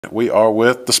We are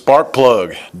with the spark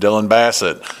plug, Dillon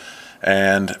Bassett.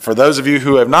 And for those of you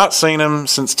who have not seen him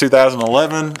since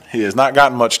 2011, he has not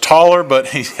gotten much taller, but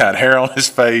he's got hair on his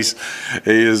face.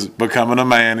 He is becoming a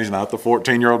man. He's not the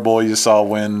 14-year-old boy you saw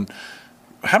win.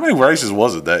 How many races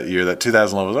was it that year, that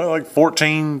 2011? Was that like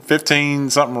 14,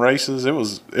 15 something races? It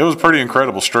was a pretty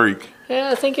incredible streak. Yeah,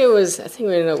 I think we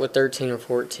ended up with 13 or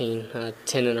 14,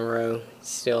 10 in a row.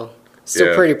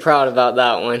 Still pretty proud about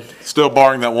that one. Still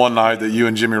barring that one night that you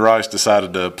and Jimmy Rice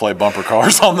decided to play bumper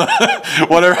cars on the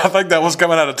whatever. I think that was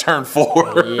coming out of turn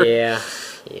 4. Yeah,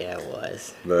 it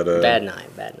was. But, bad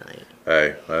night.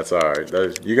 Hey, that's all right.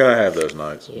 You're gonna have those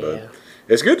nights. Yeah. But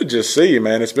it's good to just see you,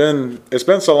 man. It's been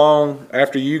so long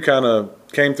after you kind of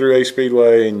came through Ace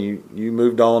Speedway and you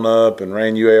moved on up and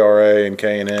ran UARA and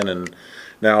K&N and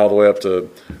now all the way up to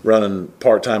running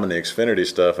part-time in the Xfinity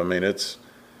stuff. I mean, it's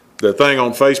the thing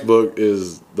on Facebook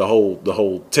is the whole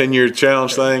 10-year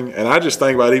challenge thing, and I just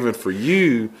think about even for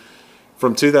you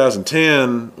from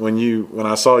 2010 when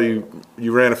I saw you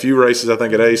ran a few races, I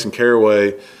think at Ace and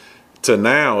Caraway, to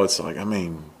now. It's like, I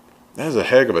mean, that's a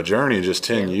heck of a journey in just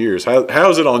 10 years.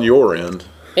 How's it on your end?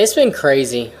 It's been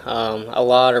crazy. A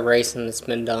lot of racing that's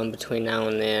been done between now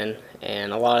and then,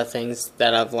 and a lot of things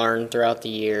that I've learned throughout the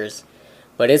years.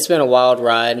 But it's been a wild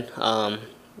ride.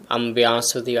 I'm going to be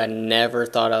honest with you, I never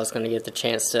thought I was going to get the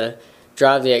chance to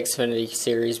drive the Xfinity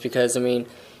Series because, I mean,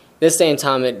 this day and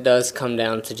time it does come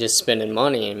down to just spending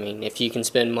money. I mean, if you can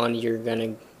spend money, you're going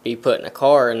to be put in a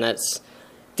car, and that's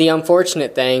the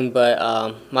unfortunate thing.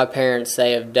 But my parents,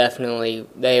 they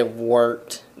have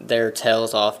worked their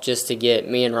tails off just to get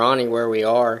me and Ronnie where we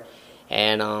are,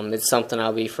 and it's something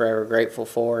I'll be forever grateful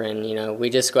for. And, you know, we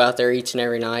just go out there each and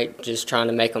every night just trying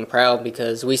to make them proud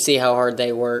because we see how hard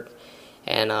they work.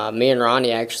 And me and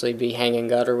Ronnie actually be hanging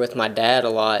gutter with my dad a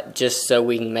lot just so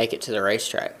we can make it to the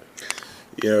racetrack.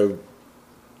 You know,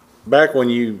 back when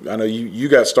I know you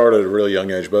got started at a really young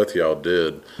age, both of y'all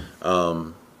did.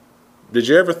 Did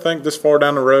you ever think this far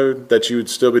down the road that you would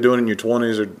still be doing it in your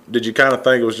 20s, or did you kind of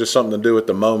think it was just something to do at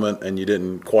the moment and you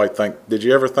didn't quite think? Did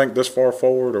you ever think this far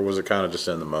forward, or was it kind of just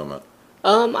in the moment?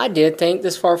 I did think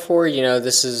this far forward. You know,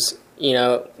 this is, you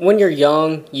know, when you're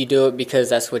young, you do it because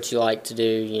that's what you like to do,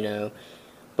 you know.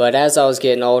 But as I was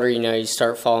getting older, you know, you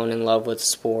start falling in love with the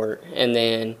sport, and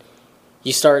then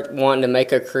you start wanting to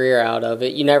make a career out of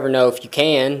it. You never know if you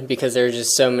can because there's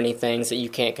just so many things that you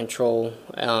can't control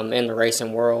in the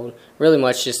racing world, really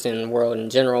much just in the world in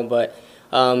general. But,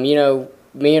 you know,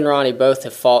 me and Ronnie both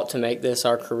have fought to make this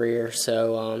our career.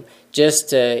 So just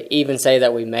to even say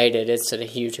that we made it, it's a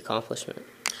huge accomplishment.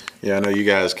 Yeah, I know you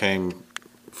guys came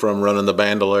from running the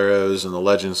Bandoleros and the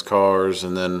Legends cars,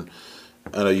 and then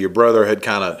I know your brother had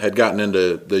gotten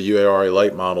into the UARA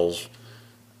late models.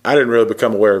 I didn't really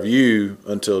become aware of you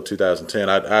until 2010.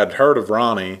 I'd heard of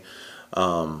Ronnie,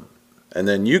 and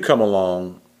then you come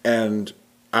along, and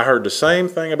I heard the same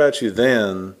thing about you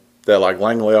then that like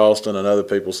Langley Austin and other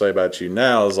people say about you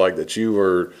now, is like that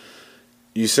you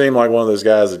seem like one of those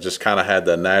guys that just kind of had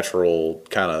the natural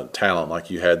kind of talent,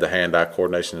 like you had the hand-eye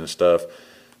coordination and stuff.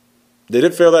 Did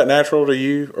it feel that natural to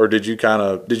you, or did you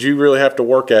really have to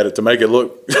work at it to make it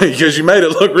look, because you made it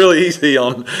look really easy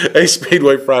on Ace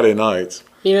Speedway Friday nights?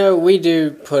 You know, we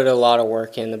do put a lot of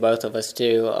work in, the both of us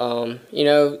do. You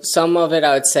know, some of it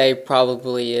I would say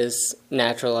probably is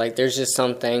natural. Like, there's just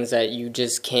some things that you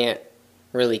just can't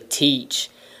really teach.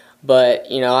 But,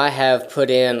 you know, I have put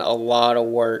in a lot of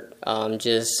work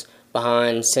just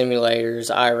behind simulators,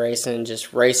 iRacing,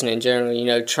 just racing in general, you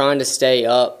know, trying to stay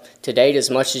up to date as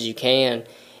much as you can.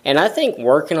 And I think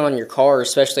working on your car,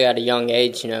 especially at a young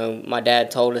age, you know, my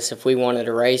dad told us if we wanted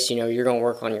to race, you know, you're going to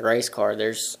work on your race car.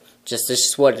 This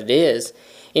is what it is.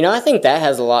 You know, I think that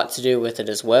has a lot to do with it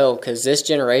as well, because this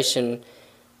generation,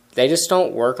 they just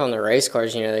don't work on their race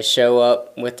cars. You know, they show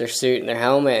up with their suit and their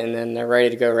helmet, and then they're ready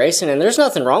to go racing. And there's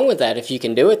nothing wrong with that if you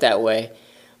can do it that way.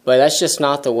 But that's just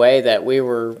not the way that we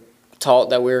were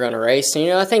taught that we were going to race. And, you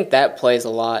know, I think that plays a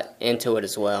lot into it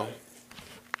as well.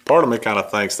 Part of me kind of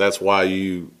thinks that's why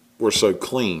you were so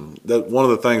clean. One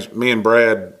of the things, me and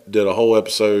Brad did a whole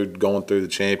episode going through the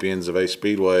champions of Ace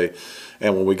Speedway,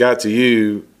 and when we got to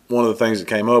you, one of the things that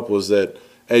came up was that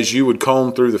as you would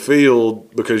comb through the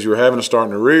field because you were having to start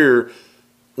in the rear,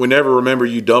 we never remember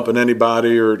you dumping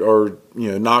anybody or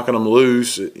you know, knocking them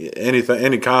loose.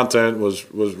 Any content was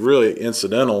really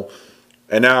incidental.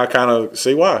 And now I kind of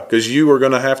see why, because you were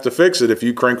going to have to fix it if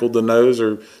you crinkled the nose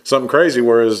or something crazy,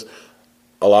 whereas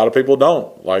a lot of people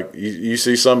don't. Like you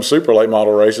see some super late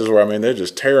model races where, I mean, they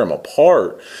just tear them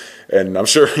apart. And I'm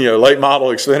sure, you know, late model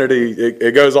Xfinity,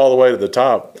 it goes all the way to the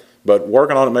top. but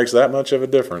working on it makes that much of a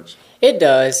difference. It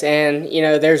does, and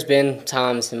there's been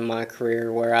times in my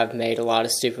career where I've made a lot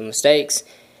of stupid mistakes,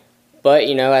 but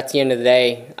at the end of the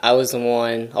day, I was the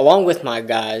one, along with my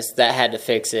guys, that had to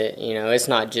fix it. It's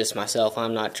not just myself.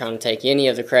 I'm not trying to take any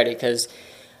of the credit, because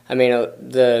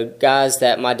the guys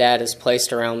that my dad has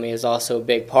placed around me is also a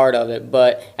big part of it.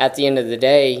 But at the end of the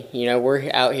day, we're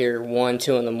out here 1,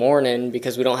 2 in the morning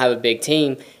because we don't have a big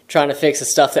team trying to fix the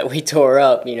stuff that we tore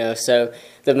up. So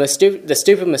the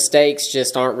stupid mistakes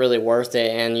just aren't really worth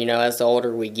it. And as the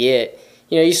older we get,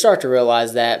 you start to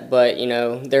realize that. But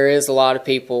there is a lot of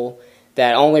people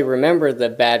that only remember the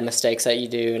bad mistakes that you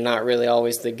do, and not really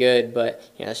always the good. But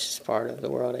it's just part of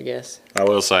the world, I guess. I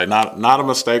will say, not a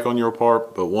mistake on your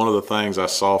part, but one of the things I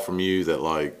saw from you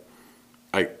that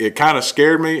it kind of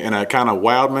scared me and it kind of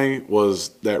wowed me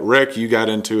was that wreck you got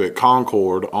into at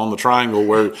Concord on the Triangle,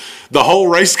 where the whole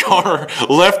race car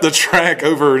left the track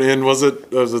over in, was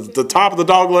it the top of the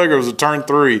dog leg, or was it turn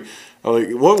 3?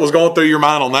 What was going through your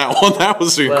mind on that one? That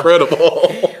was incredible.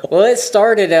 Well, it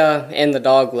started in the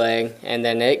dog leg, and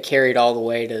then it carried all the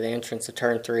way to the entrance of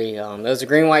turn 3. It was a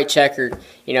green-white checkered.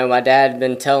 My dad had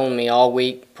been telling me all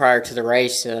week prior to the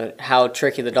race how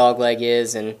tricky the dog leg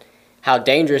is and how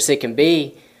dangerous it can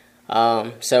be.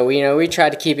 So we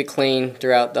tried to keep it clean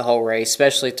throughout the whole race,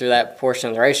 especially through that portion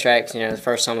of the racetrack. The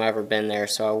first time I've ever been there,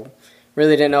 so I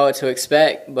really didn't know what to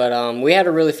expect. But we had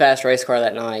a really fast race car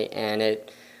that night, and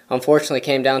it unfortunately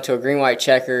came down to a green-white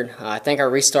checkered. I think I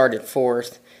restarted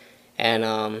 4th, and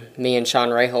me and Sean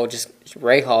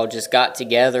Rahal just got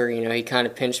together. He kind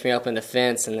of pinched me up in the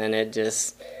fence, and then it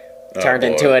just turned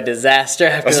into a disaster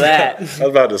after that. I was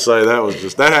about to say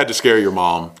that had to scare your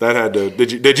mom. That had to.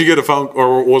 Did you get a phone,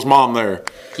 or was Mom there?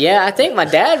 Yeah, I think my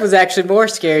dad was actually more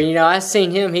scared. I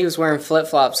seen him; he was wearing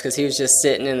flip-flops because he was just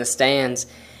sitting in the stands.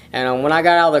 And when I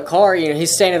got out of the car,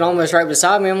 he's standing almost right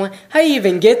beside me. I'm like, how do you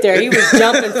even get there? He was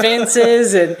jumping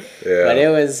fences, but it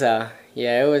was,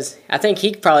 it was. I think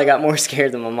he probably got more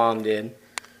scared than my mom did.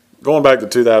 Going back to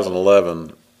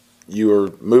 2011, you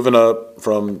were moving up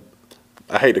from,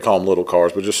 I hate to call them little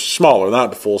cars, but just smaller, not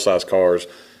the full-size cars.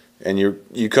 And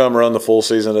you come run the full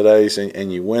season at Ace,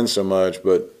 and you win so much.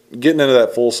 But getting into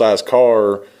that full-size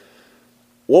car,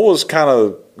 what was kind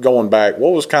of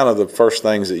the first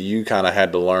things that you kind of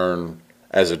had to learn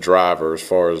as a driver, as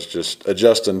far as just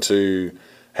adjusting to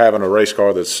having a race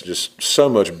car that's just so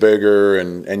much bigger,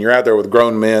 and you're out there with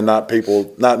grown men, not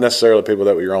necessarily people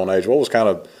that were your own age? What was kind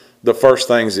of the first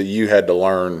things that you had to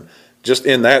learn just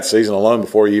in that season alone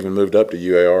before you even moved up to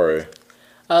UARA?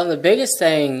 The biggest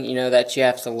thing, that you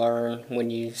have to learn when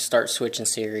you start switching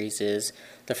series is,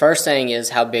 the first thing is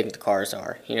how big the cars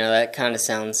are. That kind of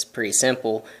sounds pretty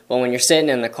simple, but when you're sitting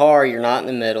in the car, you're not in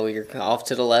the middle, you're off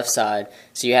to the left side,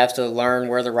 so you have to learn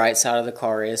where the right side of the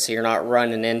car is, so you're not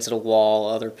running into the wall,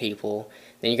 other people.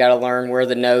 Then you got to learn where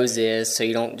the nose is, so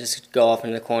you don't just go off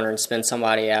in the corner and spin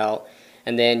somebody out.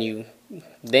 And then you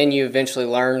eventually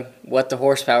learn what the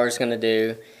horsepower is going to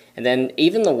do. And then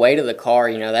even the weight of the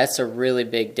car, that's a really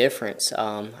big difference.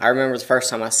 I remember the first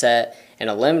time I sat in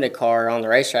a limited car on the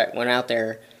racetrack, went out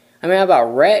there, I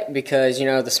about wrecked because,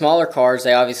 the smaller cars,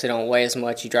 they obviously don't weigh as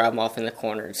much. You drive them off in the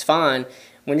corner, it's fine.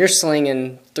 When you're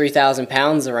slinging 3,000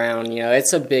 pounds around,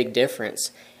 it's a big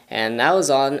difference. And that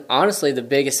was honestly the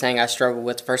biggest thing I struggled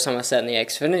with the first time I sat in the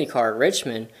Xfinity car at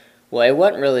Richmond. Well, it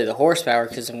wasn't really the horsepower,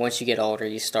 because once you get older,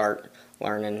 you start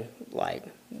learning,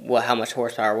 how much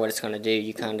horsepower, what it's going to do.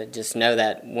 You kind of just know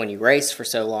that when you race for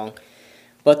so long.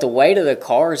 But the weight of the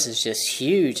cars is just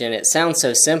huge, and it sounds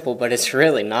so simple, but it's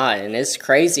really not. And it's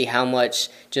crazy how much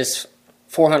just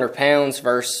 400 pounds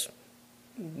versus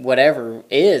whatever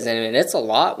is. And it's a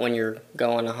lot when you're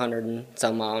going 100 and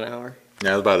some mile an hour.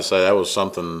 Yeah, I was about to say, that was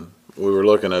something. We were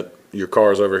looking at your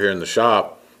cars over here in the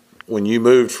shop. When you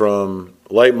moved from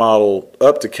late model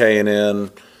up to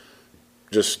K&N,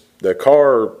 just the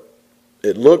car,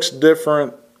 it looks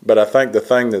different. But I think the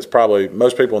thing that's probably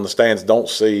most people in the stands don't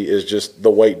see is just the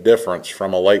weight difference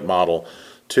from a late model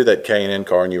to that K&N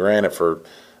car, and you ran it for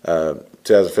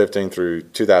 2015 through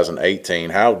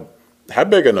 2018. How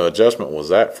big an adjustment was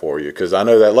that for you? Because I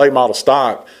know that late model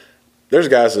stock, there's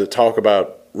guys that talk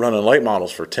about running late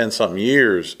models for 10-something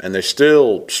years, and they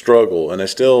still struggle, and they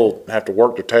still have to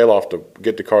work their tail off to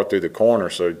get the car through the corner.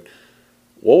 So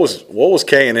what was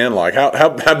K&N like?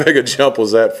 How big a jump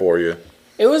was that for you?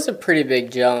 It was a pretty big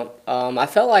jump. I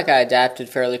felt like I adapted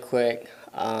fairly quick.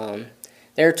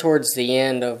 There towards the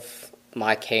end of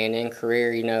my K&N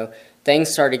career, things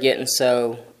started getting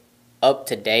so up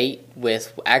to date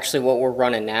with actually what we're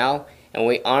running now, and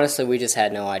we just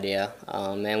had no idea.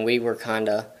 And we were kind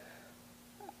of,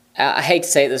 I hate to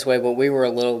say it this way, but we were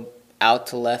a little out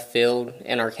to left field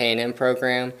in our K&N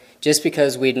program just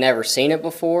because we'd never seen it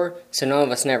before, so none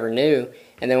of us never knew.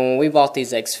 And then when we bought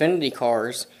these Xfinity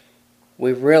cars,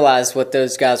 we realized what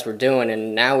those guys were doing,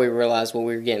 and now we realize what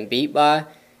we were getting beat by.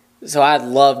 So I'd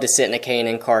love to sit in a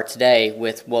K&N car today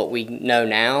with what we know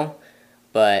now,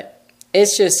 but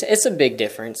it's a big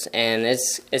difference, and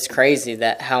it's crazy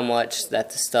that how much that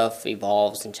the stuff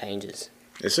evolves and changes.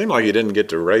 It seemed like you didn't get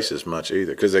to race as much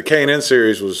either, because the K&N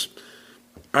Series was,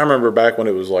 I remember back when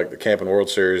it was like the Camping World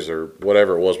Series or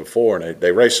whatever it was before, and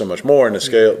they raced so much more, and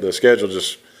the schedule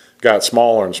just got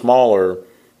smaller and smaller,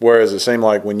 whereas it seemed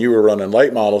like when you were running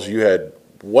late models, you had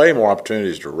way more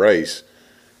opportunities to race.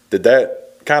 Did that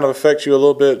kind of affect you a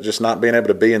little bit, just not being able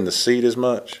to be in the seat as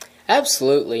much?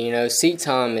 Absolutely. You know, seat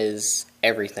time is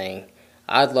everything.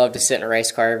 I'd love to sit in a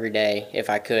race car every day if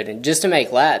I could, and just to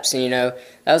make laps. And, you know,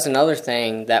 that was another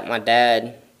thing that my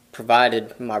dad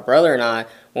provided my brother and I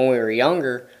when we were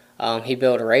younger. He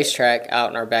built a racetrack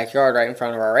out in our backyard right in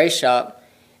front of our race shop.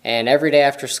 And every day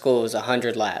after school was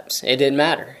 100 laps. It didn't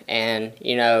matter. And,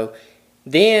 you know,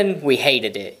 then we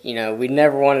hated it. You know, we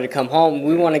never wanted to come home.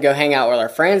 We want to go hang out with our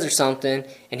friends or something.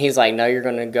 And he's like, no, you're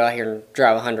going to go out here and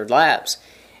drive 100 laps.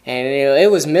 And it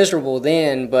was miserable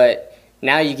then, but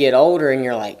now you get older and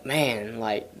you're like, man,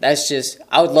 like, that's just,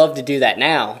 I would love to do that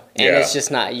now. And it's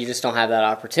just not, you just don't have that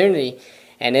opportunity.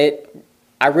 And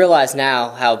I realize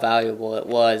now how valuable it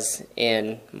was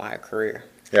in my career.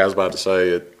 Yeah, I was about to say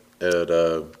it.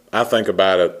 I think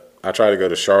about it. I tried to go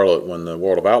to Charlotte when the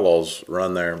World of Outlaws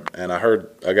run there, and I heard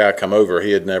a guy come over.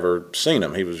 He had never seen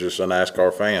him. He was just a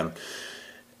NASCAR fan,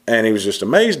 and he was just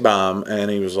amazed by him.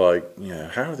 And he was like, you know,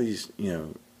 how are these, you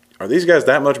know, are these guys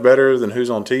that much better than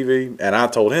who's on TV? And I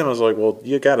told him, I was like, well,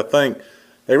 you got to think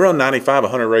they run 95,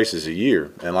 100 races a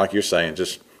year, and like you're saying,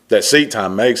 just that seat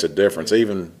time makes a difference,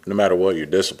 even no matter what your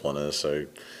discipline is. So.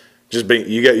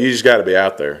 You just got to be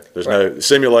out there. There's no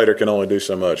simulator can only do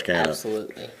so much, can't it?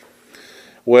 Absolutely.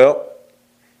 Well,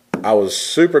 I was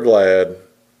super glad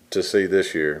to see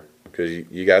this year because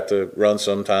you got to run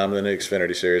sometime in the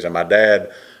Xfinity Series, and my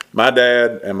dad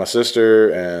and my sister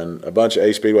and a bunch of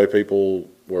Ace Speedway people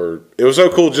were. It was so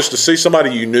cool just to see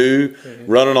somebody you knew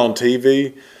running on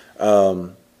TV.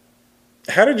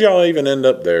 How did y'all even end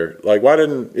up there? Like, why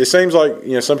didn't it seems like,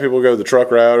 you know, some people go the truck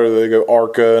route or they go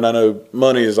ARCA, and I know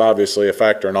money is obviously a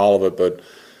factor in all of it, but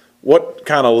what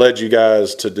kind of led you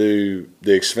guys to do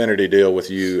the Xfinity deal with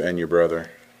you and your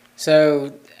brother?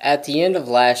 So at the end of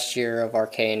last year of our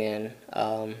K&N,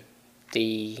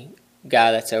 the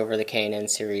guy that's over the K&N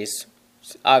series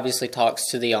obviously talks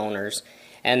to the owners,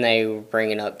 and they were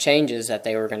bringing up changes that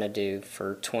they were going to do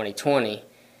for 2020.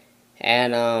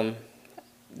 And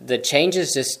the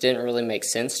changes just didn't really make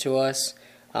sense to us.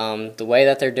 The way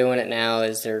that they're doing it now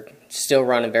is they're still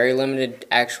running very limited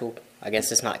actual, I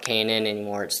guess it's not K&N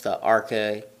anymore, it's the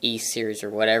ARCA East series or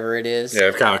whatever it is. Yeah,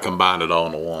 they've kind of combined it all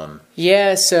into one.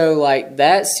 Yeah, so like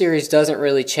that series doesn't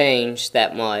really change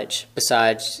that much,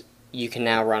 besides you can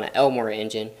now run an Elmore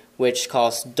engine, which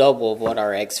costs double of what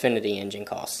our Xfinity engine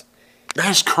costs.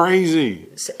 That's crazy.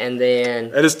 And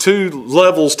then it is 2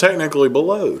 levels technically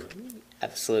below.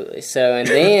 Absolutely. So, and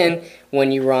then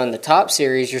when you run the top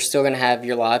series, you're still going to have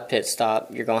your live pit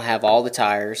stop. You're going to have all the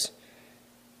tires,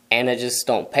 and it just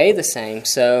don't pay the same.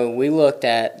 So we looked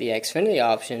at the Xfinity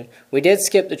option. We did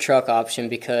skip the truck option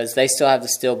because they still have the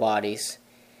steel bodies,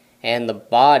 and the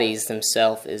bodies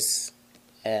themselves is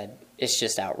it's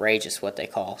just outrageous what they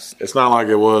cost. It's not like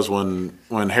it was when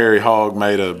Harry Hogg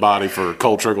made a body for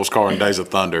Cole Trickle's car in Days of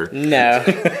Thunder. No.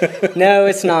 No,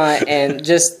 it's not. And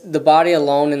just the body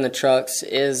alone in the trucks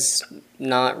is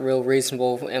not real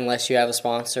reasonable unless you have a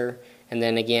sponsor. And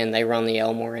then again, they run the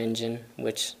Elmore engine,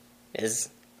 which is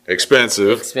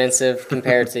expensive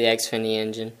compared to the Xfinity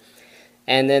engine.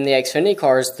 And then the Xfinity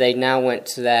cars, they now went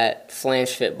to that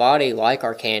flange fit body like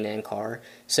our K&N car.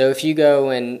 So if you go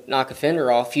and knock a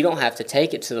fender off, you don't have to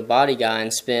take it to the body guy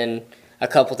and spend a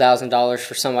couple $1,000s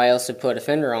for somebody else to put a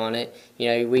fender on it. You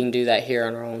know, we can do that here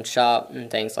in our own shop and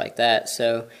things like that.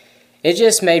 So it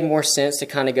just made more sense to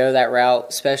kind of go that route,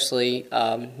 especially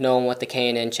knowing what the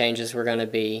K&N changes were going to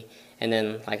be. And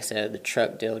then, like I said, the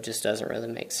truck deal just doesn't really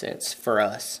make sense for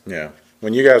us. Yeah.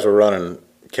 When you guys were running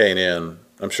K&N,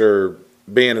 I'm sure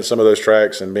being at some of those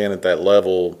tracks and being at that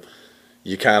level,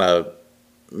 you kind of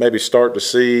maybe start to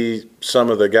see some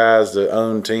of the guys that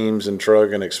own teams in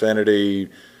truck and Xfinity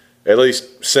at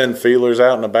least send feelers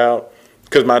out and about.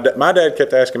 Because my dad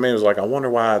kept asking me, he was like, I wonder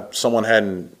why someone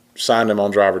hadn't signed him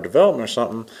on driver development or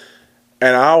something.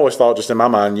 And I always thought, just in my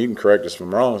mind, you can correct us if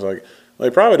I'm wrong, it's like, well,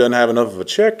 he probably doesn't have enough of a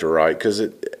check to write, because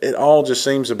it all just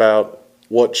seems about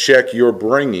what check you're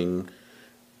bringing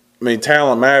I mean,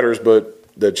 talent matters, but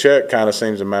the check kind of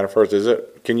seems to matter first. Is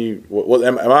it? Can you?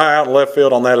 Am I out in left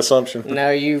field on that assumption? No,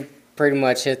 you pretty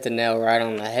much hit the nail right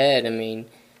on the head. I mean,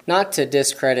 not to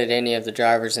discredit any of the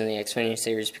drivers in the Xfinity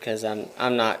Series, because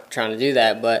I'm not trying to do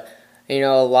that, but a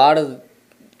lot of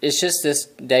it's just this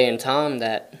day and time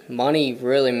that money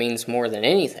really means more than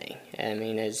anything. I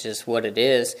mean, it's just what it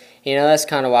is. That's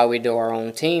kind of why we do our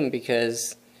own team,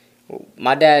 because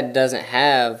my dad doesn't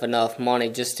have enough money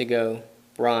just to go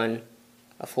run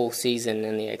a full season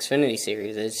in the Xfinity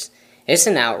Series. It's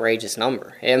an outrageous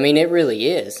number. I mean, it really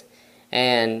is.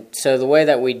 And so the way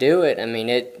that we do it, I mean,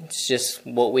 it's just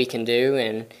what we can do,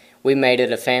 and we made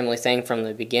it a family thing from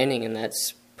the beginning, and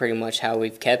that's pretty much how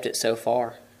we've kept it so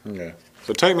far. Okay.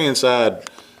 So take me inside,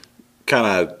 kind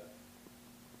of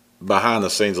behind the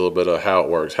scenes a little bit of how it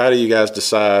works. How do you guys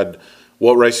decide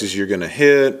what races you're going to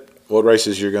hit, what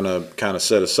races you're going to kind of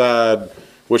set aside,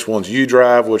 which ones you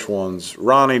drive, which ones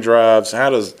Ronnie drives? How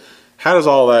does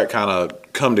all that kind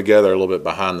of come together a little bit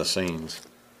behind the scenes?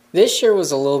 This year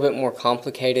was a little bit more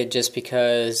complicated just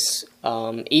because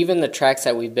even the tracks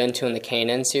that we've been to in the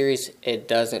K&N Series, it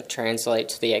doesn't translate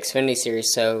to the Xfinity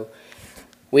Series. So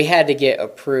we had to get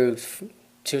approved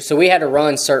so we had to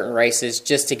run certain races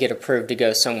just to get approved to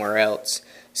go somewhere else.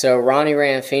 So Ronnie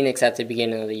ran Phoenix at the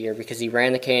beginning of the year because he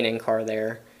ran the K&N car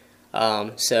there.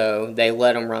 So they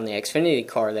let him run the Xfinity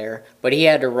car there. But he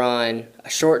had to run a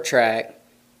short track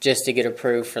just to get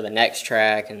approved for the next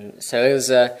track. And so it was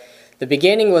the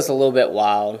beginning was a little bit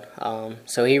wild.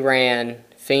 So he ran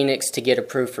Phoenix to get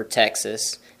approved for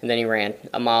Texas, and then he ran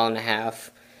a mile and a half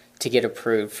to get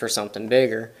approved for something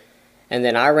bigger. And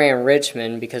then I ran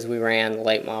Richmond because we ran the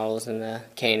late models and the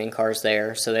K&N cars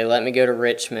there. So they let me go to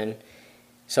Richmond.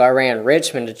 So I ran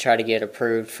Richmond to try to get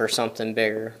approved for something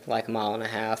bigger, like a mile and a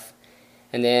half.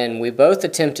 And then we both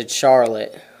attempted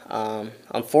Charlotte.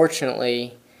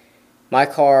 Unfortunately, my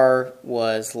car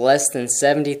was less than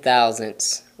 70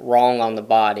 thousandths wrong on the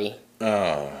body.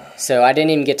 Oh. So I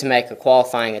didn't even get to make a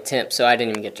qualifying attempt, so I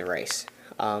didn't even get to race.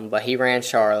 But he ran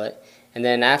Charlotte. And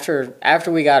then after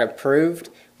we got approved,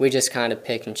 we just kind of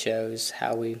pick and chose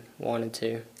how we wanted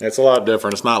to. It's a lot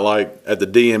different. It's not like at the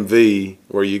DMV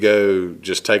where you go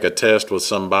just take a test with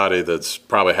somebody that's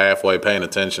probably halfway paying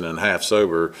attention and half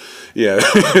sober. Yeah,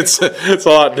 it's a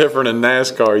lot different in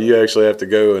NASCAR. You actually have to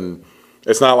go, and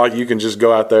it's not like you can just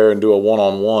go out there and do a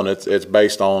one-on-one. It's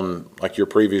based on like your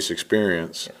previous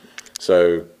experience.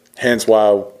 So hence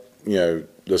why the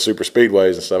super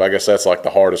speedways and stuff. I guess that's like the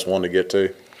hardest one to get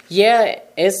to. Yeah,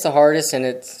 it's the hardest, and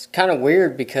it's kind of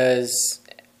weird because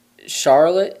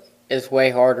Charlotte is way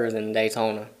harder than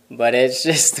Daytona. But it's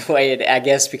just the way I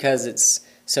guess because it's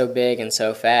so big and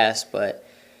so fast. But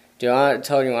I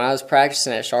told you, when I was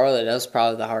practicing at Charlotte, that was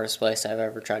probably the hardest place I've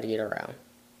ever tried to get around.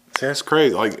 See, that's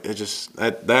crazy. Like, it just,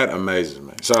 that amazes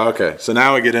me. So, okay. So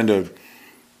now we get into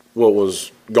what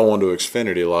was going to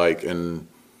Xfinity like, and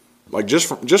like just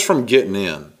from getting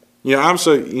in. I'm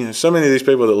so many of these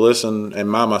people that listen, and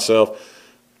myself,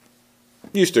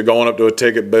 used to going up to a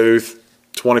ticket booth,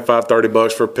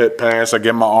 $25-$30 for a pit pass. I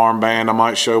get my armband. I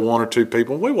might show one or two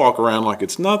people. We walk around like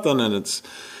it's nothing, and it's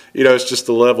just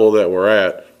the level that we're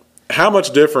at. How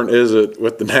much different is it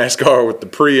with the NASCAR, with the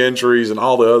pre-entries and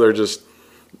all the other just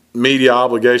media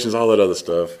obligations, all that other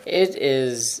stuff? It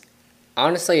is,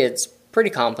 honestly, it's pretty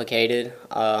complicated.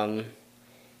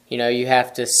 You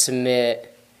have to submit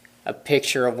a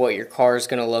picture of what your car is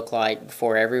going to look like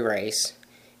before every race.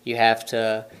 You have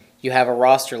a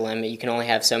roster limit. You can only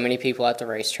have so many people at the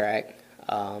racetrack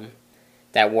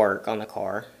that work on the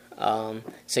car.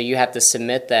 So you have to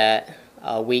submit that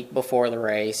a week before the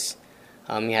race.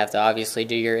 You have to obviously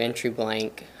do your entry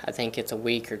blank. I think it's a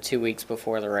week or 2 weeks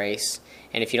before the race.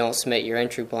 And if you don't submit your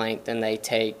entry blank, then they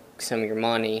take some of your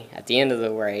money at the end of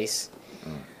the race.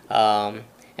 And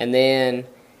then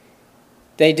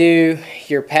they do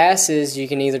your passes. You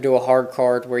can either do a hard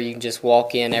card where you can just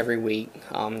walk in every week.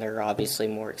 They're obviously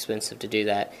more expensive to do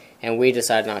that. And we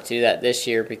decided not to do that this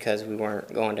year because we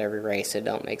weren't going to every race. It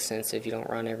don't make sense if you don't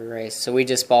run every race. So we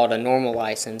just bought a normal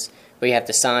license. We have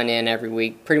to sign in every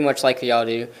week, pretty much like y'all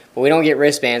do. But we don't get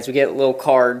wristbands. We get little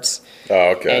cards.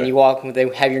 Oh, okay. And you walk, they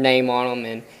have your name on them.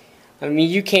 And I mean,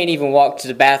 you can't even walk to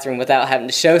the bathroom without having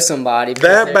to show somebody.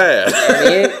 That bad? I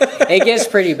mean, it gets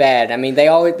pretty bad. I mean, they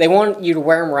want you to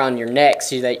wear them around your neck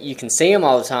so that you can see them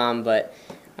all the time. But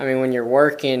I mean, when you're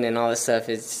working and all this stuff,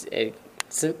 it's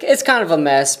kind of a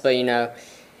mess. But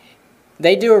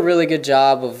they do a really good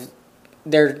job of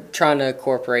they're trying to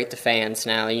incorporate the fans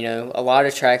now. You know, a lot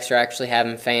of tracks are actually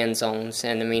having fan zones,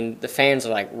 and I mean, the fans are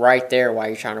like right there while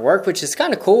you're trying to work, which is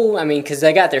kind of cool. I mean, because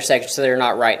they got their section, so they're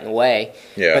not right in the way.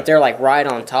 Yeah. But they're like right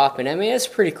on top, and I mean, it's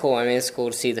pretty cool. I mean, it's cool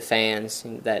to see the fans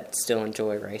that still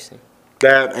enjoy racing.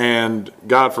 That, and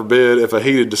God forbid, if a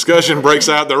heated discussion breaks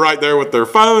out, they're right there with their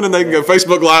phone and they can go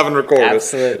Facebook Live and record it.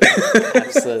 Absolutely.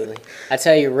 Absolutely. I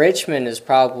tell you, Richmond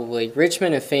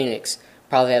and Phoenix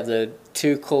probably have the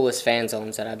two coolest fan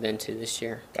zones that I've been to this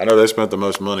year. I know they spent the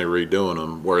most money redoing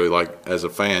them, where like as a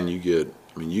fan you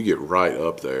get right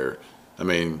up there. I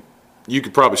mean, you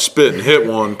could probably spit and hit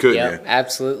one, couldn't you?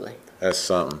 Absolutely. That's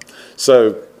something.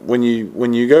 So when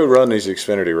you go run these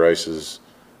Xfinity races,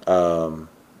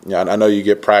 yeah, I know you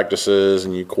get practices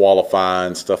and you qualify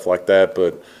and stuff like that,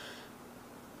 but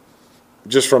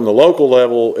just from the local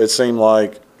level, it seemed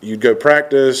like you'd go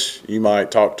practice, you might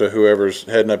talk to whoever's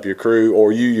heading up your crew,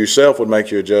 or you yourself would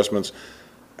make your adjustments.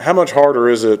 How much harder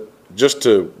is it just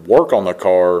to work on the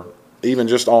car, even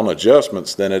just on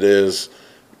adjustments, than it is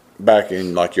back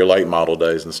in like your late model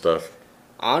days and stuff?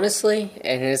 Honestly,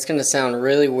 and it's going to sound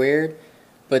really weird,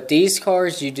 but these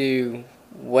cars you do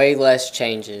way less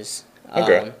changes.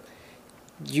 Okay.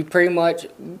 You pretty much,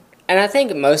 and I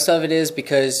think most of it is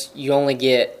because you only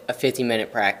get a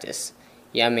 50-minute practice.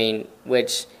 Yeah, I mean,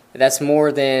 which that's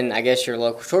more than, I guess, your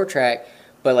local short track,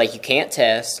 but like you can't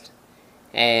test,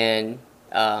 and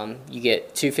you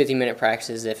get 2 50-minute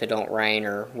practices if it don't rain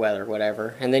or weather,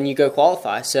 whatever, and then you go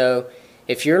qualify. So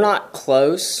if you're not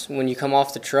close when you come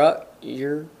off the truck,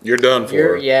 you're done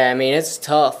for. Yeah, I mean, it's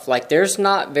tough. Like, there's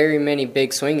not very many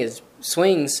big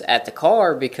swings at the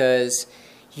car because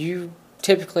you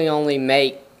typically only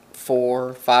make 4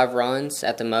 or 5 runs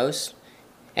at the most.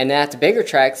 And at the bigger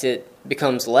tracks, it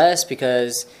becomes less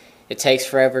because it takes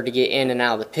forever to get in and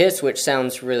out of the pits, which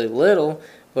sounds really little.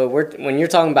 But when you're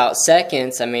talking about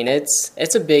seconds, I mean,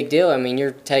 it's a big deal. I mean,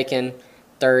 you're taking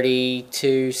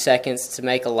 32 seconds to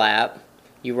make a lap.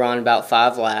 You run about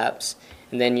 5 laps,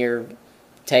 and then you're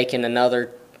taking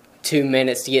another 2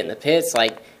 minutes to get in the pits.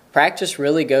 Like, practice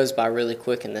really goes by really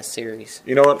quick in this series.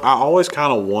 You know what? I always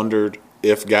kind of wondered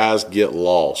if guys get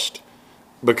lost,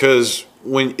 because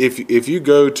if you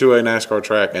go to a NASCAR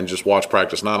track and just watch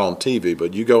practice, not on TV,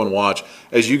 but you go and watch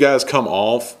as you guys come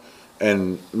off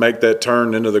and make that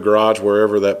turn into the garage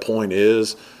wherever that point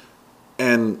is,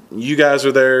 and you guys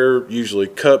are there. Usually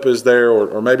Cup is there,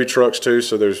 or maybe trucks too.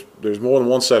 So there's more than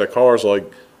one set of cars.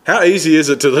 Like, how easy is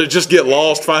it to just get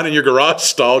lost finding your garage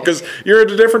stall because you're at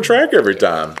a different track every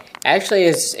time? Actually,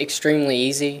 it's extremely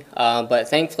easy, but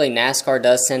thankfully NASCAR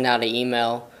does send out an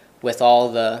email with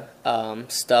all the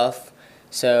stuff,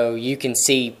 so you can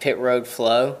see pit road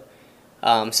flow.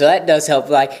 So that does help.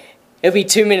 Like, it'll be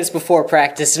 2 minutes before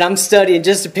practice, and I'm studying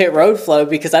just the pit road flow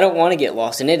because I don't want to get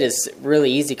lost, and it is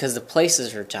really easy because the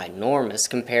places are ginormous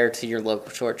compared to your local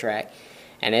short track,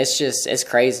 and it's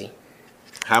crazy.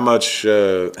 How much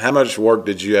work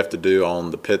did you have to do on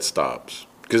the pit stops?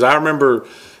 Because I remember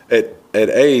at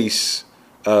Ace,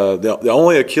 the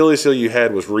only Achilles heel you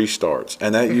had was restarts,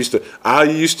 and I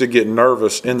used to get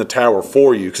nervous in the tower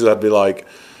for you because I'd be like,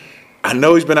 I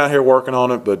know he's been out here working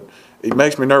on it, but it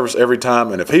makes me nervous every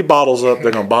time, and if he bottles up,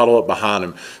 they're going to bottle up behind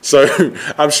him. So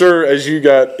I'm sure as you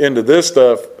got into this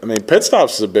stuff, I mean, pit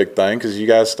stops is a big thing because you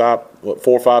guys stop 4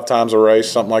 or 5 times a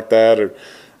race, something like that. Or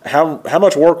how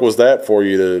much work was that for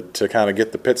you to kind of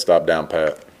get the pit stop down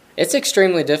pat? It's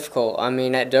extremely difficult. I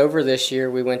mean, at Dover this year,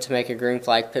 we went to make a green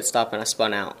flag pit stop, and I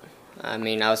spun out. I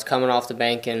mean, I was coming off the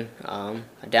banking, I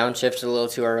downshifted a little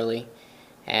too early,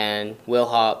 and wheel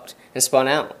hopped and spun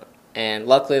out. And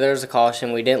luckily there was a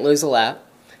caution. We didn't lose a lap,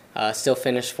 still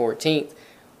finished 14th.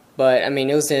 But, I mean,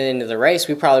 it was the end of the race.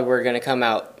 We probably were going to come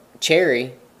out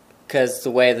cherry because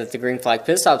the way that the green flag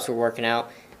pit stops were working out,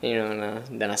 you know,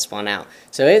 and then I spun out.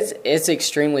 So it's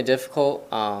extremely difficult.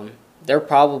 They're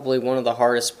probably one of the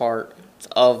hardest parts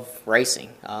of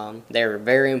racing. They're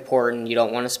very important. You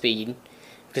don't want to speed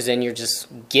because then you're just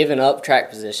giving up track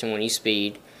position when you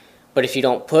speed. But if you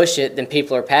don't push it, then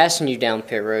people are passing you down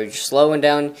pit road. You're slowing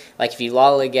down. Like if you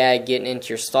lollygag getting into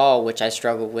your stall, which I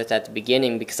struggled with at the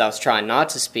beginning because I was trying not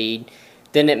to speed,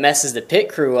 then it messes the pit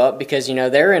crew up because, you know,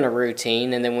 they're in a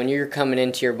routine. And then when you're coming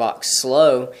into your box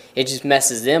slow, it just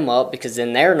messes them up because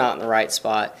then they're not in the right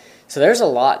spot. So there's a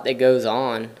lot that goes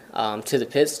on to the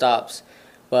pit stops.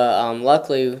 But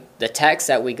luckily, the techs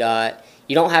that we got,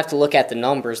 you don't have to look at the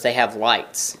numbers. They have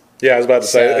lights. Yeah, I was about to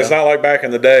say, it's not like back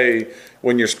in the day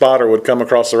when your spotter would come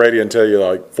across the radio and tell you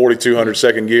like 4,200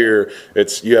 second gear.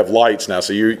 You have lights now.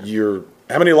 So you're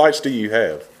how many lights do you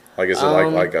have? Like, is it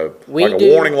like a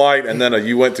warning light and then a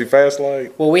you went too fast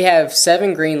light? Well, we have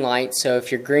 7 green lights, so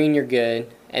if you're green, you're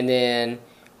good. And then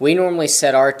we normally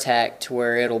set our tack to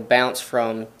where it'll bounce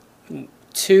from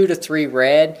 2 to 3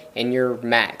 red, and you're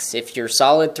max. If you're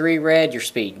solid 3 red, you're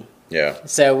speeding. Yeah.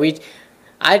 So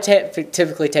I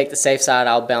typically take the safe side.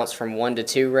 I'll bounce from 1 to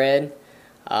 2 red.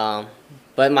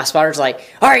 But my spotter's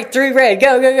like, all right, 3 red,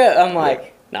 go, go, go. I'm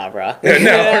like, nah, bro. Yeah,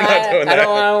 no, we're not doing that. I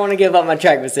don't want to give up my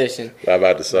track position. I'm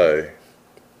about to say.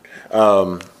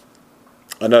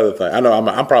 Another thing. I know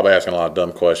I'm probably asking a lot of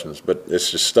dumb questions, but it's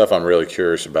just stuff I'm really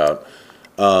curious about.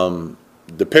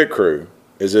 The pit crew.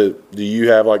 Do you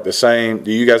have like the same?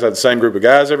 Do you guys have the same group of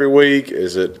guys every week?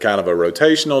 Is it kind of a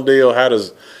rotational deal? How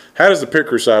does the pit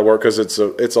crew side work? Because it's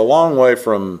a long way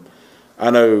from. I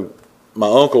know my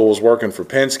uncle was working for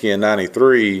Penske in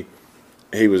 '93.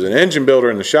 He was an engine builder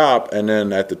in the shop, and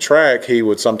then at the track he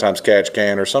would sometimes catch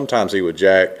can or sometimes he would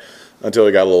jack until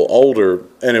he got a little older,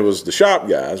 and it was the shop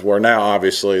guys. Where now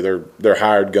obviously they're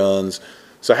hired guns.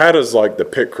 So how does like the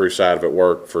pit crew side of it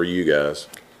work for you guys?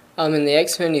 In the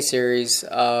Xfinity Series,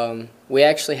 we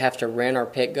actually have to rent our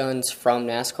pit guns from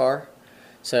NASCAR.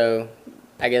 So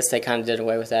I guess they kind of did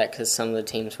away with that because some of the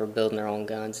teams were building their own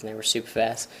guns and they were super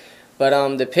fast.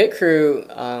 But the pit crew,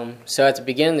 so at the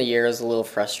beginning of the year, it was a little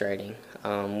frustrating.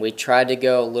 We tried to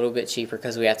go a little bit cheaper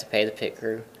because we have to pay the pit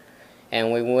crew.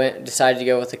 And we decided to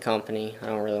go with a company. I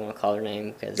don't really want to call their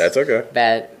name because that's okay.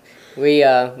 Bad. We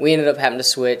ended up having to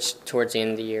switch towards the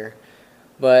end of the year.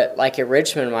 But like at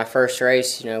Richmond, my first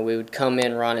race, we would come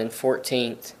in running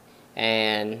 14th,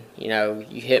 and you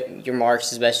hit your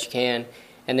marks as best you can,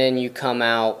 and then you come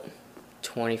out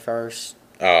 21st,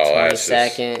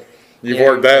 22nd. You've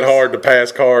worked that hard to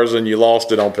pass cars, and you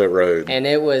lost it on pit road. And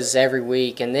it was every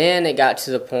week, and then it got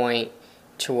to the point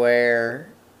to where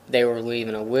they were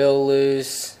leaving a wheel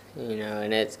loose,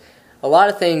 and it's a lot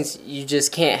of things you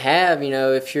just can't have.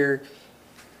 If you're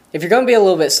going to be a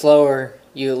little bit slower,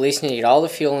 you at least need to get all the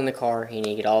fuel in the car. You need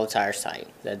to get all the tires tight.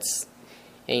 That's,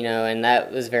 and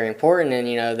that was very important.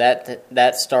 And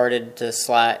that started to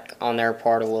slack on their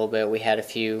part a little bit. We had a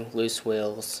few loose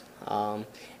wheels, and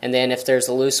then if there's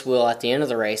a loose wheel at the end of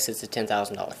the race, it's a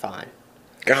 $10,000 fine.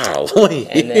 Golly.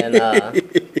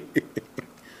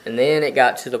 And then it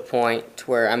got to the point to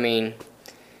where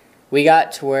we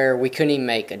got to where we couldn't even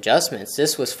make adjustments.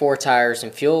 This was 4 tires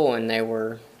and fuel, and they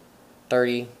were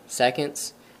 30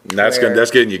 seconds. That's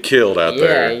getting you killed out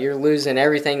there. Yeah, you're losing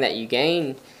everything that you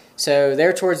gained. So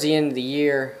there towards the end of the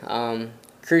year,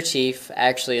 crew chief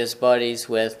actually is buddies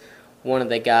with one of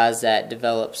the guys that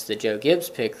develops the Joe Gibbs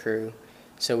pit crew.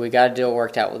 So we got a deal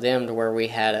worked out with them to where we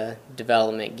had a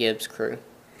development Gibbs crew.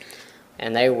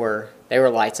 And they were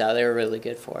lights out. They were really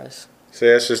good for us. See,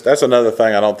 that's another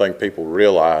thing I don't think people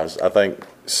realize. I think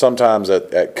sometimes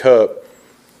at Cup,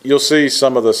 you'll see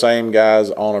some of the same guys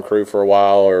on a crew for a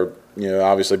while, or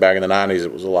obviously back in the 90s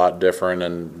it was a lot different,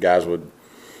 and guys would,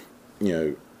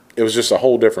 it was just a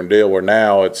whole different deal, where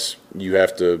now it's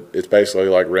basically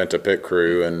like rent a pit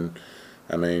crew, and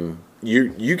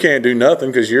you can't do nothing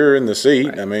because you're in the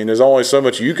seat. Right. There's only so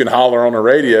much you can holler on a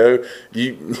radio.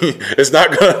 It's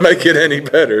not going to make it any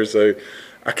better. So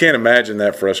I can't imagine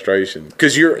that frustration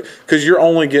because you're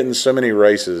only getting so many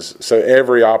races. So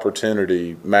every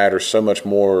opportunity matters so much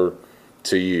more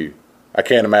to you. I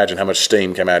can't imagine how much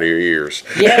steam came out of your ears.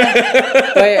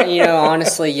 Yeah, but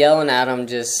honestly, yelling at them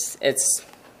it's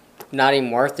not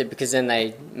even worth it because then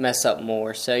they mess up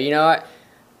more. So I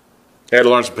had to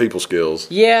learn some people skills.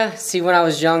 Yeah, see, when I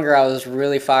was younger, I was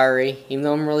really fiery. Even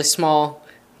though I'm really small,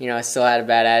 I still had a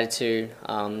bad attitude.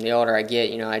 The older I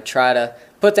get, I try to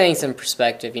put things in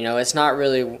perspective. It's not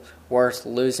really worth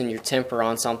losing your temper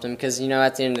on something because,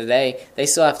 at the end of the day, they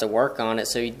still have to work on it.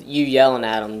 So you yelling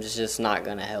at them is just not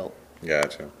going to help.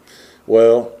 Gotcha.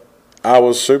 Well, I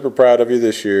was super proud of you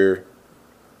this year.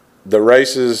 The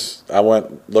races, I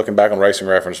went looking back on Racing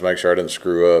Reference to make sure I didn't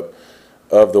screw up.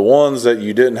 Of the ones that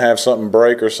you didn't have something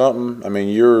break or something, I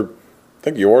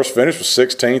think yours finished was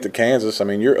 16th at Kansas.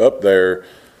 You're up there.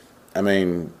 I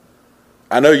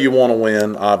know you want to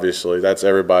win, obviously. That's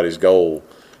everybody's goal.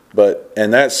 But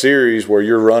in that series where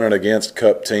you're running against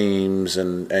Cup teams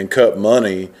and Cup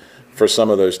money for some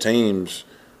of those teams,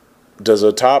 does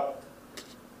a top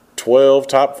 12,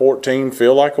 top 14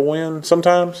 feel like a win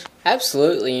sometimes?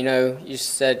 Absolutely. You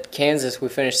said Kansas, we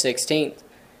finished 16th.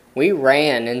 We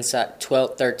ran inside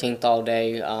 12th, 13th all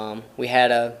day. We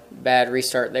had a bad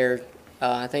restart there.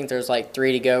 I think there was like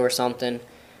 3 to go or something.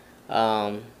 We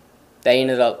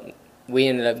ended up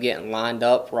getting lined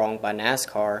up wrong by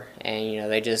NASCAR,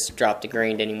 and they just dropped the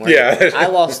green anymore. Yeah. I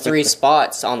lost 3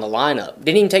 spots on the lineup.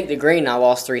 Didn't even take the green. I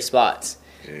lost 3 spots.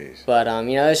 Jeez. But,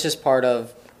 you know, it's just part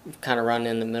of kind of running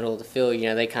in the middle of the field. You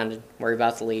know, they kind of worry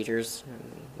about the leaders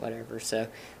and whatever. So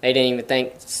they didn't even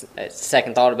think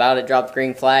second thought about it, dropped the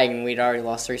green flag, and we'd already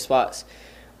lost 3 spots.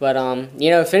 But,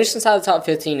 you know, finishing inside the top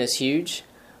 15 is huge.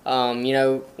 You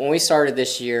know, when we started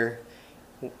this year,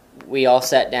 we all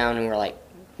sat down and were like,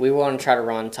 we want to try to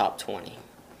run top 20.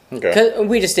 Okay. 'Cause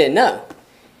we just didn't know.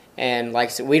 And like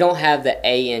I said, we don't have the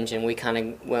A engine. We kind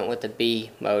of went with the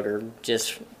B motor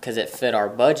just because it fit our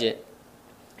budget.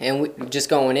 And we, just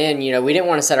going in, you know, we didn't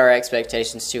want to set our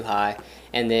expectations too high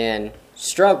and then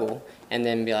struggle and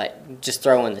then be like, just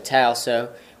throw in the towel. So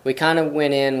we kind of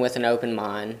went in with an open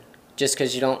mind just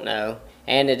because you don't know.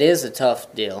 And it is a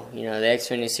tough deal. You know, the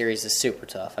Xfinity Series is super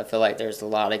tough. I feel like there's a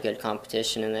lot of good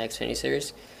competition in the Xfinity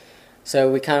Series.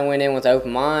 So we kind of went in with an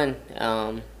open mind.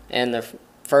 And the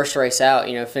first race out,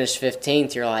 you know, finished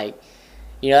 15th. You're like,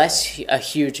 you know, that's a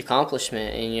huge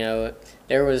accomplishment. And, you know,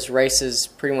 there was races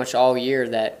pretty much all year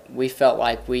that we felt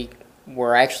like we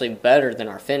were actually better than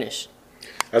our finish.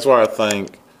 That's why I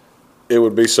think it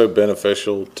would be so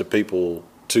beneficial to people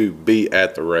to be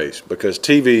at the race, because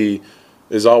TV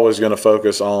is always going to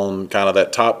focus on kind of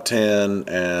that top 10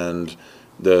 and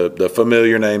the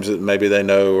familiar names that maybe they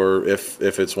know, or if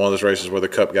it's one of those races where the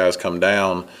Cup guys come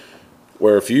down,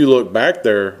 where if you look back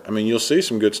there, I mean, you'll see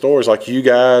some good stories like you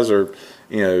guys, or,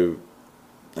 you know,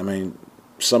 I mean,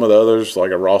 some of the others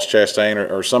like a Ross Chastain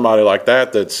or somebody like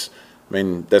that that's, I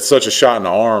mean, that's such a shot in the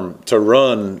arm to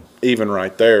run even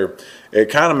right there. It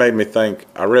kind of made me think,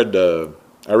 I read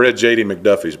J.D.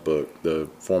 McDuffie's book, the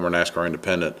former NASCAR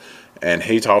independent, and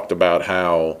he talked about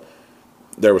how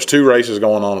there was 2 races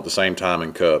going on at the same time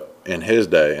in Cup in his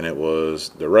day, and it was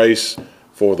the race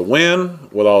for the win,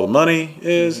 what all the money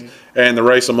is, and the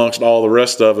race amongst all the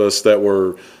rest of us that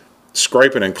were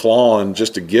scraping and clawing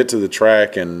just to get to the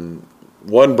track and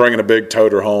wasn't bringing a big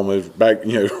toter home. It was back,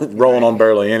 you know, rolling on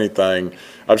barely anything.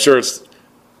 I'm sure it's,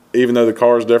 even though the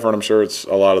car is different, I'm sure it's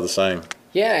a lot of the same.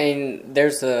 Yeah, and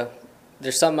there's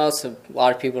something else a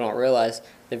lot of people don't realize.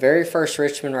 The very first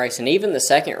Richmond race, and even the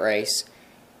second race,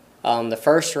 the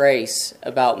first race,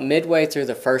 about midway through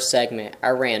the first segment, I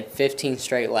ran 15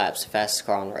 straight laps, the fastest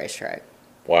car on the racetrack.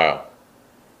 Wow.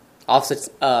 Off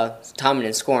the timing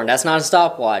and scoring. That's not a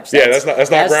stopwatch. That's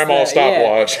not grandma's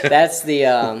stopwatch. Yeah, that's the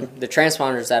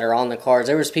transponders that are on the cars.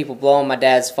 There was people blowing my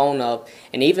dad's phone up,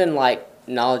 and even like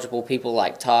knowledgeable people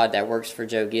like Todd that works for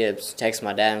Joe Gibbs text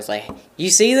my dad and was like, "You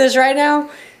see this right now?"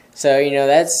 So, you know,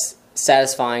 that's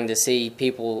satisfying to see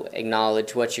people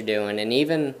acknowledge what you're doing. And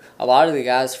even a lot of the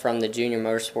guys from the junior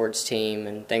motorsports team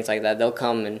and things like that, they'll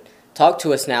come and talk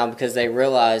to us now because they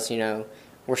realize, you know,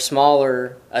 we're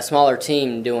a smaller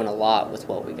team doing a lot with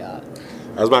what we got.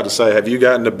 I was about to say, have you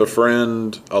gotten to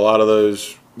befriend a lot of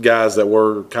those guys that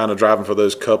were kind of driving for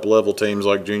those Cup level teams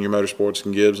like Junior Motorsports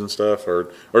and Gibbs and stuff,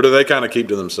 or do they kind of keep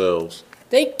to themselves?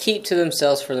 They keep to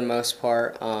themselves for the most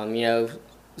part. You know,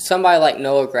 somebody like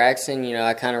Noah Gregson, you know,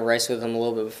 I kind of raced with him a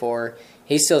little bit before.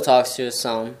 He still talks to us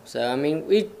some. So, I mean,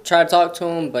 we try to talk to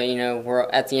him, but, you know, we're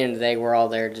at the end of the day, we're all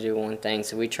there to do one thing,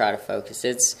 so we try to focus.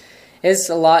 It's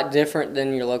a lot different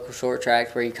than your local short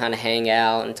tracks where you kind of hang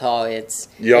out and talk. It's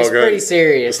pretty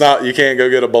serious. It's not, you can't go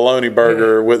get a bologna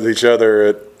burger with each other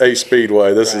at Ace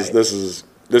Speedway. This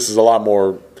is a lot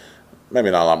more, maybe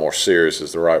not a lot more serious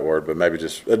is the right word, but maybe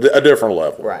just a different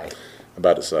level. Right. I'm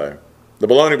about to say. The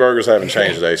bologna burgers haven't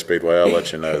changed at Ace Speedway. I'll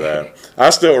let you know that.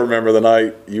 I still remember the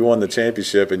night you won the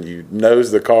championship and you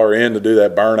nosed the car in to do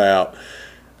that burnout.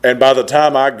 And by the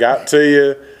time I got to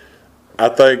you, I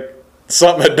think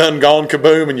something had done gone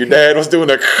kaboom, and your dad was doing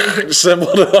a symbol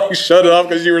to like shut it off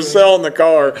because you were selling the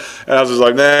car. And I was just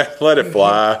like, nah, let it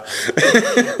fly.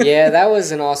 Yeah, that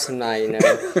was an awesome night, you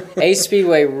know. Ace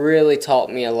Speedway really taught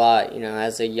me a lot, you know,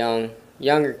 as a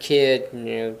younger kid,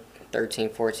 you know, 13,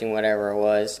 14, whatever it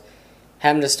was.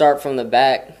 Having to start from the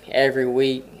back every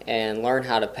week and learn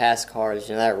how to pass cars,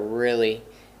 you know, that really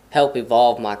helped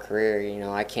evolve my career. You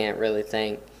know, I can't really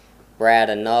thank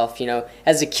Brad enough. You know,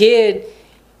 as a kid,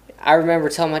 I remember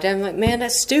telling my dad, I'm like, man,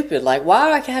 that's stupid. Like, why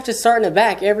do I have to start in the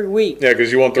back every week? Yeah,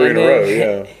 because you won 3 in a row,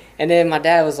 yeah. And then my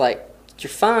dad was like,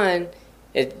 you're fine.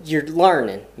 You're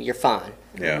learning. You're fine.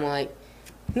 Yeah. I'm like,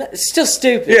 no, it's still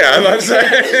stupid. Yeah, I'm about to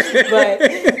say.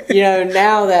 But, you know,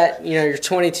 now that, you know, you're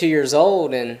 22 years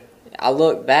old and I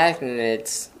look back and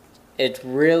it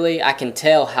really, I can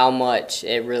tell how much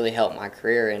it really helped my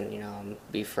career, and, you know, I'll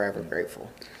be forever grateful.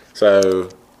 So,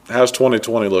 how's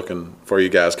 2020 looking for you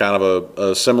guys? Kind of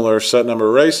a similar set number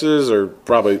of races, or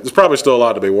there's probably still a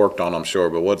lot to be worked on, I'm sure,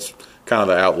 but what's kind of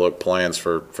the outlook plans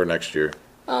for next year?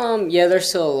 Yeah, there's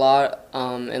still a lot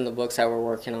in the books that we're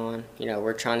working on. You know,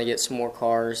 we're trying to get some more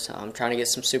cars. Trying to get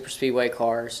some super speedway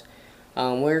cars.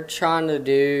 We're trying to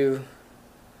do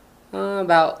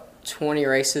about 20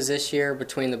 races this year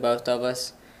between the both of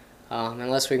us.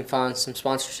 Unless we can find some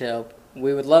sponsorship,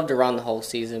 we would love to run the whole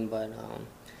season, but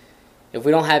if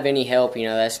we don't have any help, you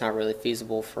know, that's not really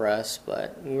feasible for us.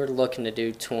 But we're looking to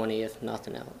do 20 if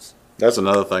nothing else. That's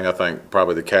another thing I think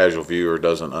probably the casual viewer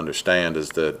doesn't understand is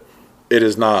that it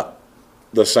is not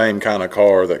the same kind of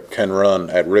car that can run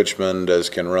at Richmond as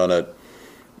can run at,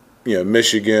 you know,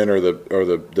 Michigan or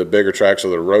the bigger tracks or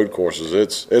the road courses.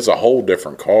 It's a whole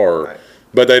different car. Right.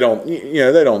 But they don't, you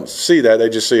know, they don't see that. They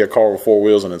just see a car with four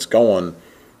wheels and it's going.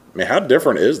 I mean, how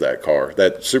different is that car,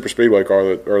 that super speedway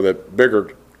car, or the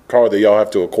bigger car that y'all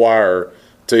have to acquire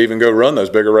to even go run those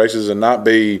bigger races and not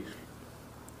be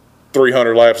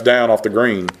 300 laps down off the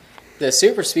green? The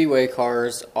super speedway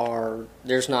cars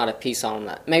there's not a piece on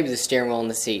that. Maybe the steering wheel and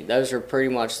the seat. Those are pretty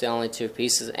much the only two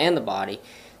pieces, and the body.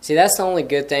 See, that's the only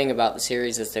good thing about the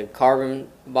series is the carbon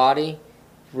body.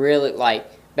 Really, like,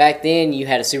 back then you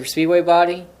had a super speedway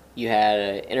body, you had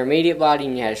an intermediate body,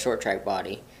 and you had a short track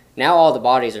body. Now all the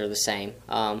bodies are the same.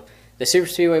 The super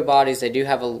speedway bodies, they do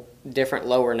have a different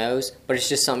lower nose, but it's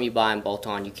just something you buy and bolt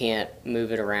on. You can't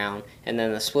move it around. And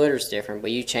then the splitter's different, but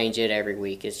you change it every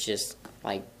week. It's just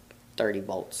like 30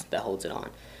 bolts that holds it on.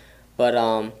 But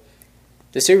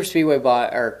the super speedway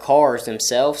cars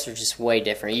themselves are just way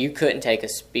different. You couldn't take a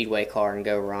speedway car and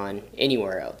go run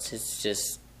anywhere else. It's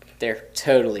just, they're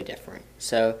totally different.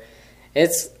 So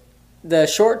it's the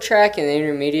short track and the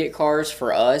intermediate cars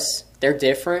for us, they're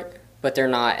different, but they're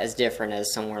not as different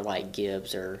as somewhere like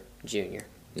Gibbs or Junior.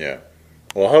 Yeah.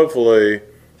 Well, hopefully,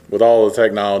 with all the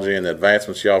technology and the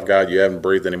advancements y'all have got, you haven't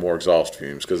breathed any more exhaust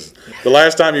fumes. Because the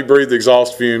last time you breathed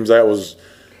exhaust fumes, it was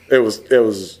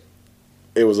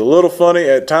a little funny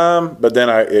at time, but then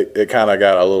it kind of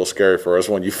got a little scary for us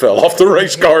when you fell off the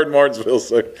race car in Martinsville.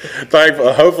 So,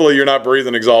 hopefully, you're not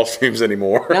breathing exhaust fumes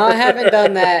anymore. No, I haven't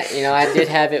done that. You know, I did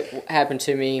have it happen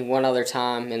to me one other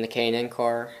time in the K&N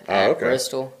car at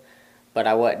Bristol, but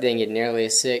I didn't get nearly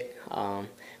as sick.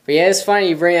 But yeah, it's funny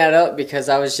you bring that up because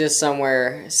I was just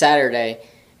somewhere Saturday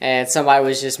and somebody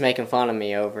was just making fun of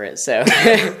me over it. So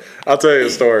I'll tell you a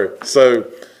story. So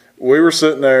I was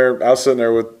sitting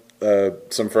there with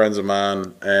some friends of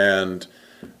mine, and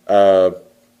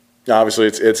obviously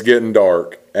it's getting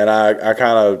dark. And I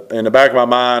kind of, in the back of my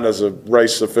mind, as a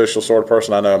race official sort of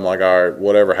person, I know I'm like, all right,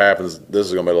 whatever happens, this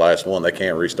is going to be the last one. They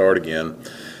can't restart again.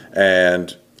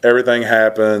 And everything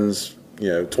happens. You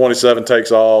know, 27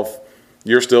 takes off.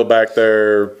 You're still back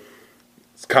there.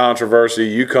 It's controversy.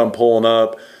 You come pulling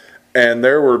up. And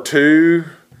there were two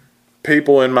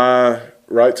people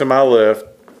right to my left.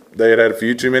 They had a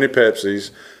few too many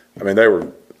Pepsis. I mean, they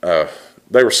were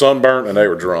sunburnt and they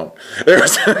were drunk. There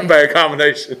was a bad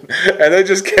combination. And they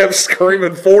just kept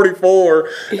screaming 44.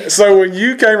 So when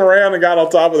you came around and got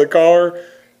on top of the car,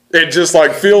 it just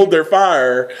like fueled their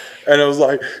fire. And it was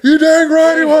like, you dang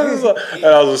right he was. And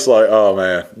I was just like, oh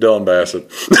man, Dillon Bassett.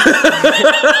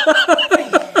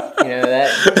 You know,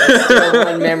 that's still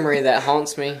one memory that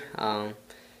haunts me.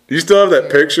 You still have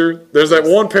that picture? There's that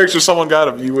one picture someone got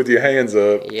of you with your hands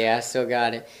up. Yeah, I still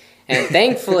got it. And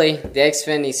thankfully, the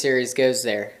Xfinity Series goes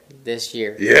there this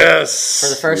year. Yes. For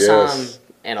the first time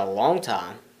in a long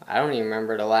time. I don't even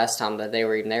remember the last time that they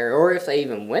were even there, or if they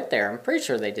even went there. I'm pretty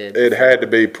sure they did. It had to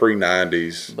be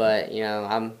pre-90s. But, you know,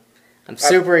 I'm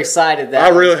super excited that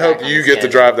I really hope you get to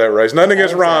drive that race. Nothing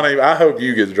against Ronnie. I hope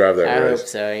you get to drive that race. I hope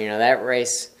so. You know, that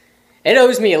race, it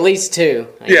owes me at least two.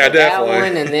 Yeah, definitely. That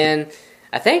one, and then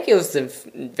I think it was the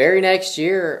very next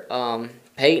year,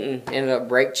 Peyton ended up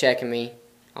brake checking me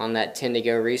on that 10 to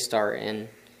go restart and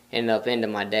ended up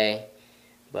ending my day.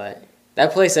 But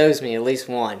that place owes me at least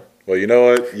one. Well, you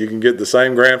know what? You can get the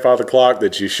same grandfather clock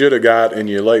that you should have got in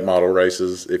your late model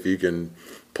races if you can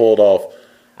pull it off.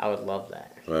 I would love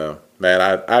that. Well, man,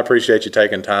 I appreciate you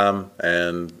taking time,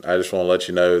 and I just want to let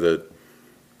you know that,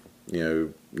 you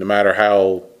know, no matter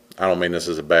how, I don't mean this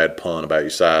is a bad pun about your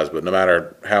size, but no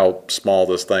matter how small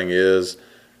this thing is,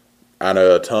 I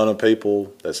know a ton of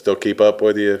people that still keep up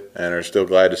with you and are still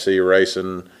glad to see you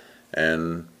racing.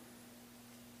 And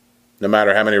no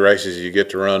matter how many races you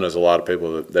get to run, there's a lot of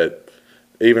people that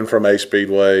even from Ace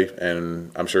Speedway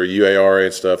and I'm sure UARA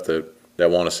and stuff that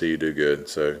want to see you do good.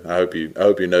 So I hope you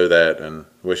know that and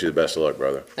wish you the best of luck,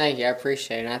 brother. Thank you. I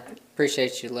appreciate it. I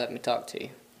appreciate you letting me talk to you.